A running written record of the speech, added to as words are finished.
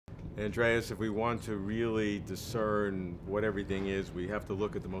Andreas, if we want to really discern what everything is, we have to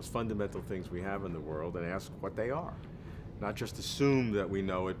look at the most fundamental things we have in the world and ask what they are. Not just assume that we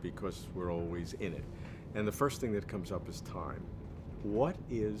know it because we're always in it. And the first thing that comes up is time. What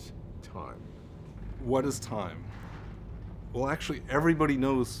is time? What is time? Well, actually, everybody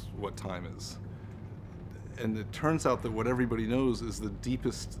knows what time is. And it turns out that what everybody knows is the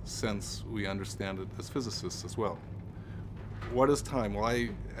deepest sense we understand it as physicists as well. What is time? Well,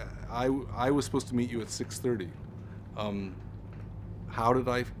 I was supposed to meet you at 6:30. How did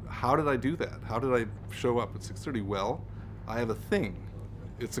I do that? How did I show up at 6:30? Well, I have a thing.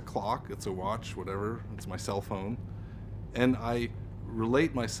 It's a clock, it's a watch, whatever. It's my cell phone. And I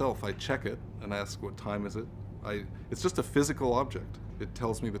relate myself. I check it and ask, what time is it? It's just a physical object. It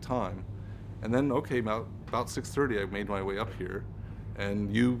tells me the time. And then, okay, about 6:30, I made my way up here,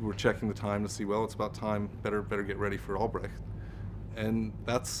 and you were checking the time to see, well, it's about time, better get ready for Albrecht. And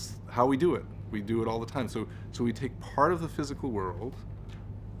that's how we do it. We do it all the time. So we take part of the physical world,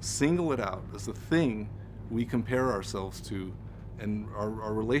 single it out as the thing we compare ourselves to, and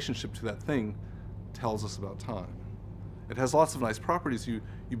our relationship to that thing tells us about time. It has lots of nice properties. You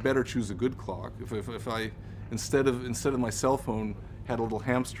better choose a good clock. If I instead of my cell phone had a little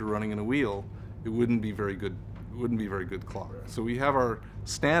hamster running in a wheel, it wouldn't be very good. It wouldn't be a very good clock. So we have our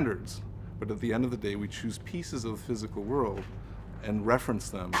standards, but at the end of the day, we choose pieces of the physical world and reference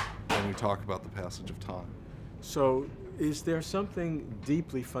them when we talk about the passage of time. So is there something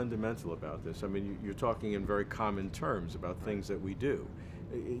deeply fundamental about this? I mean, you're talking in very common terms about things that we do.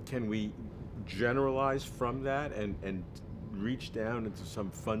 Can we generalize from that and reach down into some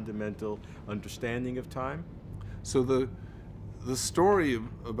fundamental understanding of time? So the story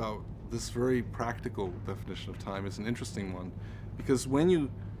about this very practical definition of time is an interesting one, because when you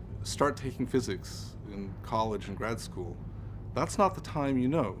start taking physics in college and grad school, that's not the time you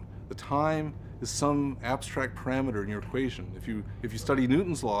know. The time is some abstract parameter in your equation. If you study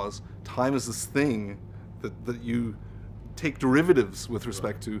Newton's laws, time is this thing that you take derivatives with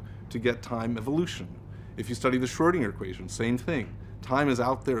respect to get time evolution. If you study the Schrödinger equation, same thing. Time is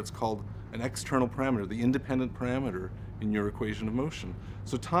out there. It's called an external parameter, the independent parameter in your equation of motion.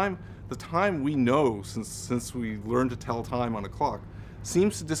 So the time we know since we learned to tell time on a clock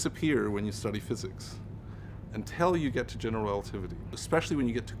seems to disappear when you study physics until you get to general relativity, especially when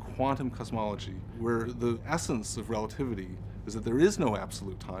you get to quantum cosmology, where the essence of relativity is that there is no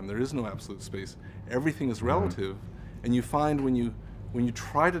absolute time, there is no absolute space, everything is relative, and you find when you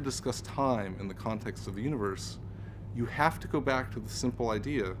try to discuss time in the context of the universe, you have to go back to the simple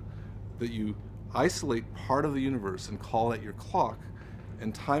idea that you isolate part of the universe and call that your clock,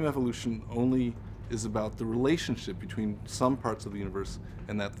 and time evolution only is about the relationship between some parts of the universe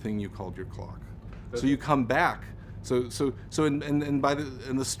and that thing you called your clock. So you come back. So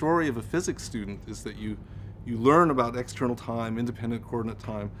the story of a physics student is that you learn about external time, independent coordinate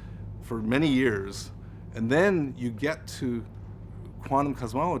time, for many years, and then you get to quantum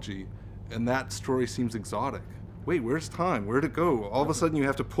cosmology, and that story seems exotic. Wait, where's time? Where'd it go? All of a sudden you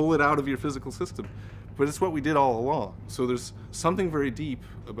have to pull it out of your physical system. But it's what we did all along. So there's something very deep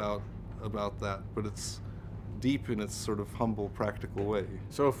about that, but it's deep in its sort of humble, practical way.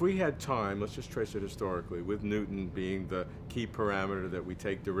 So if we had time, let's just trace it historically, with Newton being the key parameter that we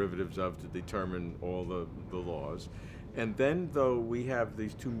take derivatives of to determine all the laws, and then though we have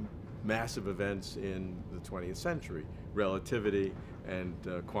these two massive events in the 20th century, relativity and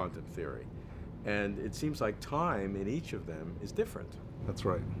quantum theory. And it seems like time in each of them is different. That's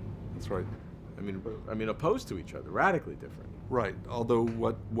right. That's right. I mean, opposed to each other, radically different. Right. Although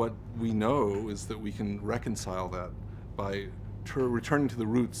what we know is that we can reconcile that by returning to the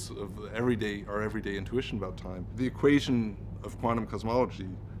roots of our everyday intuition about time. The equation of quantum cosmology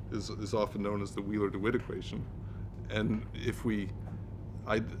is often known as the Wheeler-DeWitt equation, and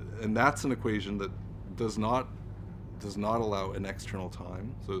and that's an equation that does not allow an external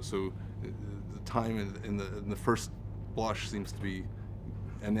time. So the time in the first blush seems to be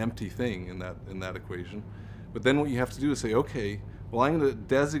an empty thing in that equation. But then what you have to do is say, okay, well, I'm going to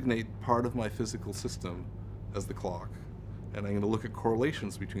designate part of my physical system as the clock, and I'm going to look at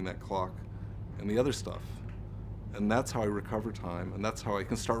correlations between that clock and the other stuff. And that's how I recover time, and that's how I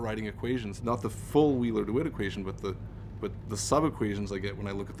can start writing equations, not the full Wheeler-DeWitt equation, but the sub-equations I get when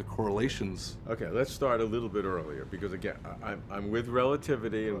I look at the correlations. Okay, let's start a little bit earlier, because again, I'm with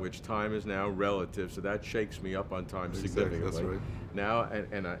relativity, in which time is now relative, so that shakes me up on time significantly. That's right. Now,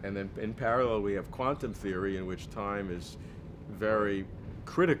 and then in parallel, we have quantum theory, in which time is very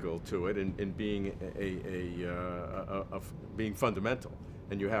critical to it in being being fundamental.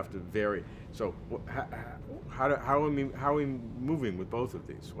 and you have to vary. So how are we moving with both of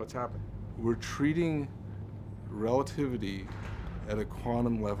these? What's happening? We're treating relativity at a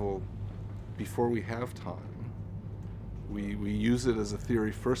quantum level before we have time. We use it as a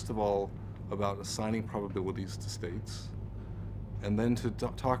theory, first of all, about assigning probabilities to states. And then to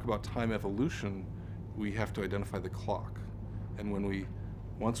talk about time evolution, we have to identify the clock. And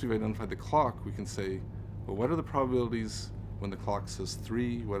once we've identified the clock, we can say, well, what are the probabilities when the clock says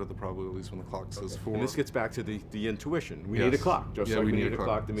 3? What are the probabilities when the clock says 4? And this gets back to the intuition. We need a clock, just like we need a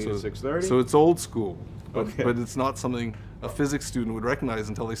clock to meet at 6:30. So it's old school, but it's not something a physics student would recognize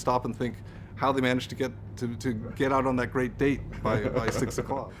until they stop and think how they managed to get out on that great date by 6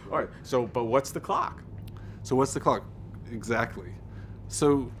 o'clock. All right. So, but what's the clock? So what's the clock? Exactly.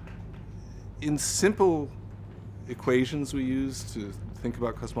 So in simple equations we use to think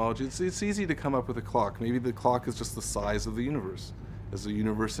about cosmology, it's easy to come up with a clock. Maybe the clock is just the size of the universe. As the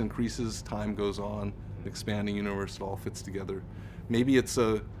universe increases, time goes on, an expanding universe, it all fits together. Maybe it's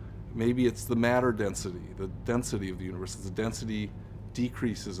the matter density, the density of the universe. As the density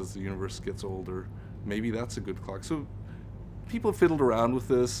decreases as the universe gets older, maybe that's a good clock. So people have fiddled around with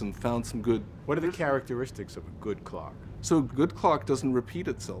this and found some good... What are the characteristics of a good clock? So a good clock doesn't repeat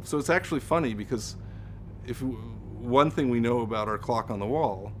itself. So it's actually funny because one thing we know about our clock on the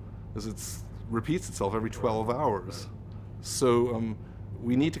wall is it repeats itself every 12 hours. So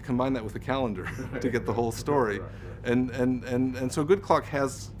we need to combine that with a calendar to get the whole story. And so a good clock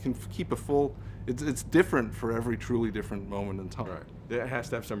can keep a full... It's different for every truly different moment in time. Right. It has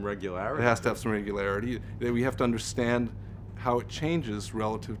to have some regularity. It has to have some regularity. We have to understand how it changes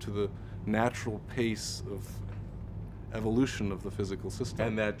relative to the natural pace of evolution of the physical system.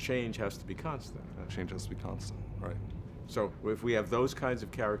 And that change has to be constant. That change has to be constant, right. So if we have those kinds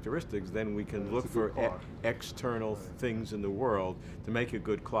of characteristics, then we can look for external things in the world to make a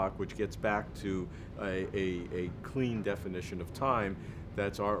good clock, which gets back to a clean definition of time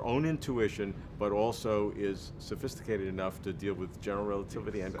that's our own intuition, but also is sophisticated enough to deal with general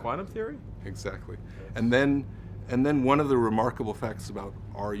relativity and quantum theory? Exactly. And then one of the remarkable facts about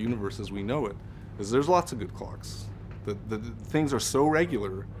our universe as we know it is there's lots of good clocks. The things are so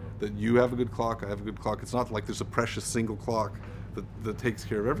regular that you have a good clock, I have a good clock. It's not like there's a precious single clock that takes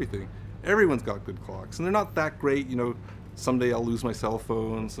care of everything. Everyone's got good clocks, and they're not that great. You know, someday I'll lose my cell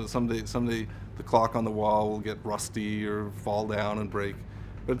phone, so someday the clock on the wall will get rusty or fall down and break.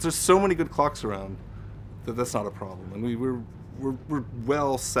 But there's so many good clocks around that's not a problem, and we're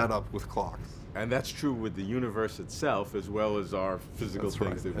well set up with clocks. And that's true with the universe itself as well as our physical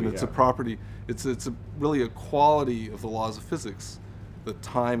things that we have. And it's a property, it's really a quality of the laws of physics that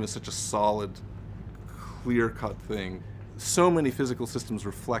time is such a solid, clear-cut thing. So many physical systems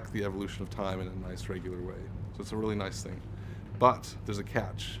reflect the evolution of time in a nice, regular way. So it's a really nice thing. But there's a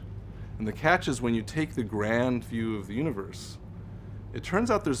catch. And the catch is when you take the grand view of the universe, it turns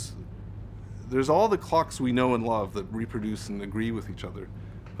out there's all the clocks we know and love that reproduce and agree with each other.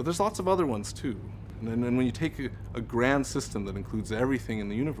 But there's lots of other ones too. And then when you take a grand system that includes everything in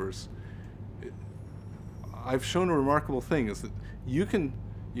the universe, I've shown a remarkable thing is that you can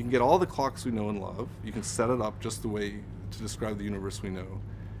get all the clocks we know and love, you can set it up just the way to describe the universe we know,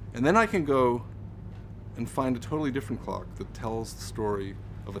 and then I can go and find a totally different clock that tells the story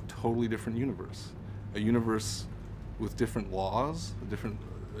of a totally different universe. A universe with different laws,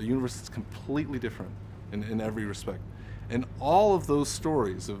 a universe that's completely different in every respect. And all of those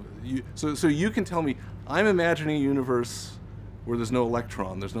stories of so you can tell me, I'm imagining a universe where there's no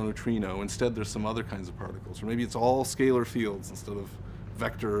electron, there's no neutrino, instead there's some other kinds of particles, or maybe it's all scalar fields instead of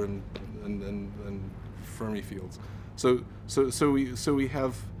vector and Fermi fields. So we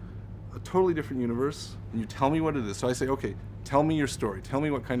have a totally different universe, and you tell me what it is. So I say, okay, tell me your story. Tell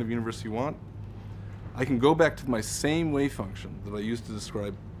me what kind of universe you want. I can go back to my same wave function that I used to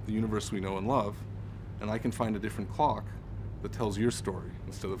describe the universe we know and love, and I can find a different clock that tells your story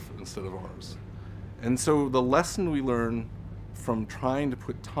instead of ours. And so the lesson we learn from trying to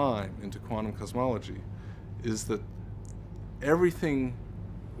put time into quantum cosmology is that everything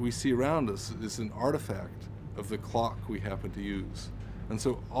we see around us is an artifact of the clock we happen to use. And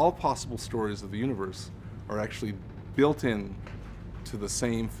so all possible stories of the universe are actually built in to the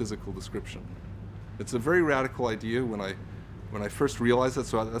same physical description. It's a very radical idea when I first realized that,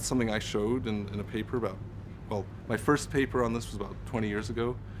 so that's something I showed in a paper about, well, my first paper on this was about 20 years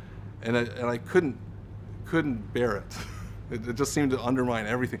ago, and I couldn't bear it. It just seemed to undermine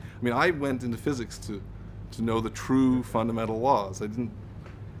everything. I mean, I went into physics to know the true fundamental laws. I didn't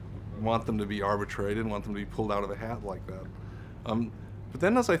want them to be arbitrary. I didn't want them to be pulled out of a hat like that. But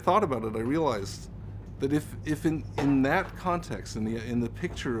then as I thought about it, I realized that if in that context, in the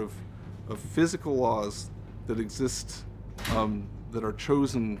picture of physical laws that exist, that are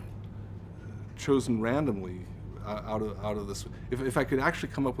chosen randomly out of this, if I could actually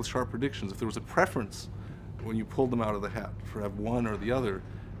come up with sharp predictions, if there was a preference when you pulled them out of the hat for have one or the other,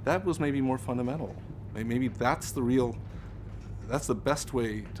 that was maybe more fundamental. Maybe that's the best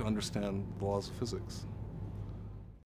way to understand the laws of physics.